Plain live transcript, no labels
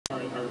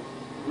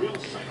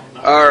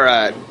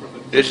Alright,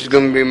 this is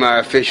going to be my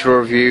official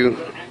review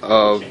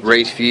of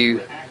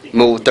Raceview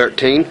Mobile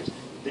 13.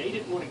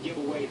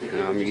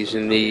 I'm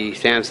using the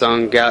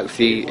Samsung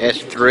Galaxy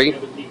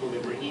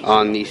S3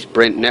 on the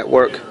Sprint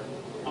network.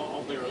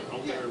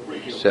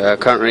 It's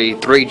currently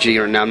 3G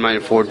right now,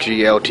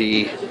 94G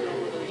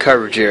LTE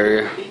coverage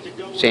area.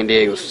 San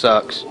Diego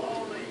sucks.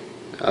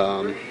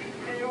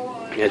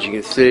 As you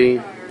can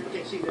see,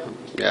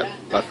 yeah,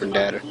 buffering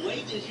data.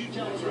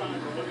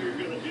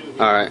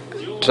 Alright,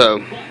 so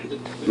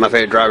my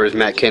favorite driver is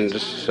Matt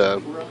Kenseth,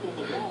 so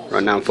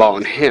right now I'm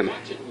following him.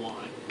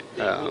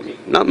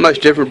 Not much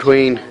different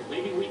between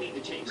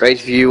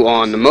Raceview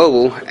on the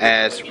mobile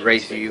as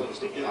Raceview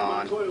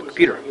on the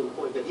computer.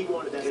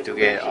 You still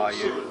get all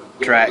your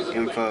track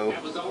info.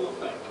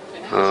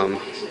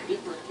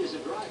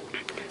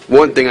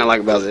 One thing I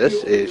like about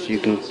this is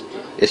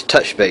it's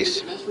touch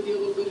space.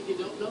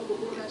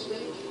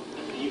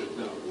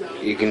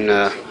 You can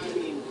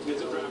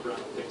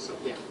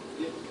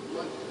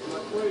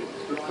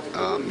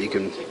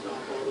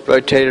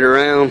rotate it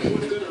around.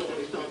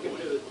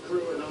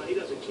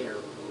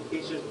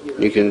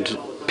 You can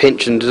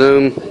pinch and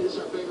zoom.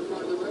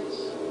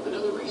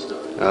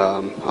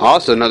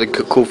 Also, another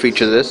cool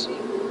feature of this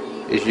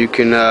is you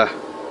can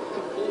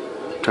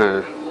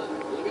try to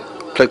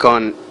click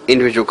on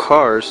individual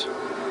cars.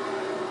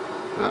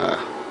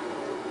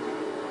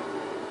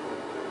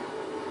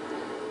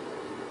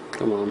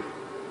 Come on,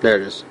 there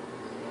it is.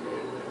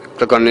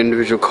 Click on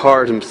individual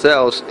cars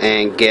themselves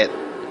and get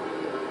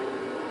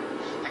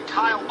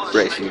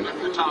Racing.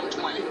 The top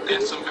 20.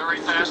 Then some very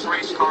fast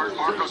race cars.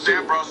 Marco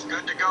Zambros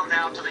good to go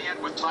now to the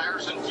end with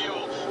tires and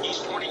fuel. He's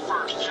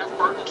 21st. Jeff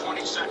Burton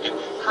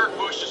 22nd. Kurt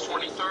Busch is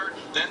 23rd.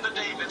 Then the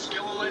Davids.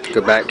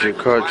 Go back to your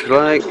car that you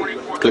like.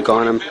 Click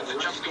on them.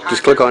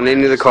 Just click on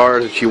any of the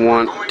cars that you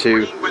want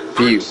to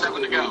view.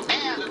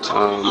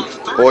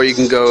 Or you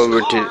can go over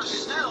to.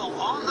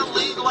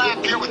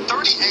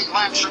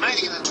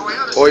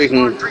 Or you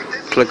can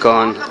click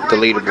on the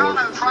leaderboard.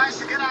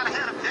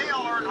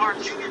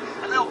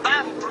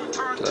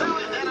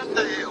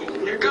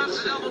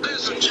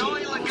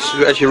 This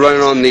is actually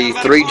running on the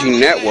 3G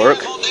network.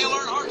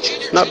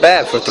 It's not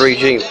bad for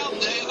 3G.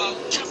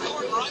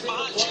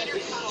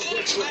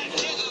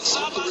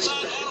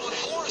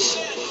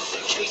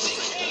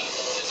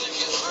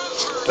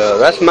 So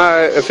that's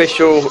my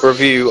official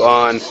review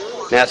on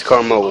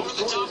NASCAR Mobile.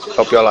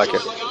 Hope y'all like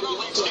it.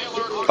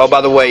 Oh,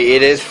 by the way,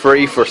 it is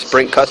free for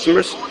Sprint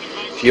customers.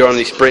 If you're on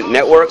the Sprint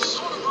network,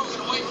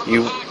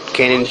 you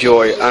can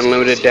enjoy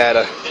unlimited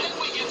data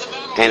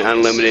and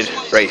unlimited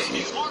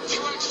Raceview.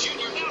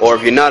 Or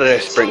if you're not a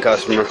Sprint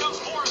customer,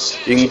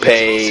 you can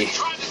pay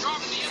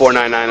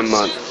 $4.99 a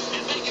month,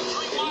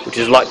 which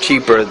is a lot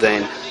cheaper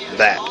than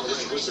that.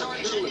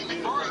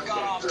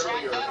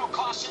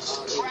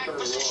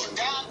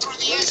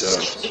 So,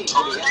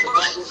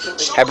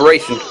 happy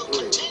racing.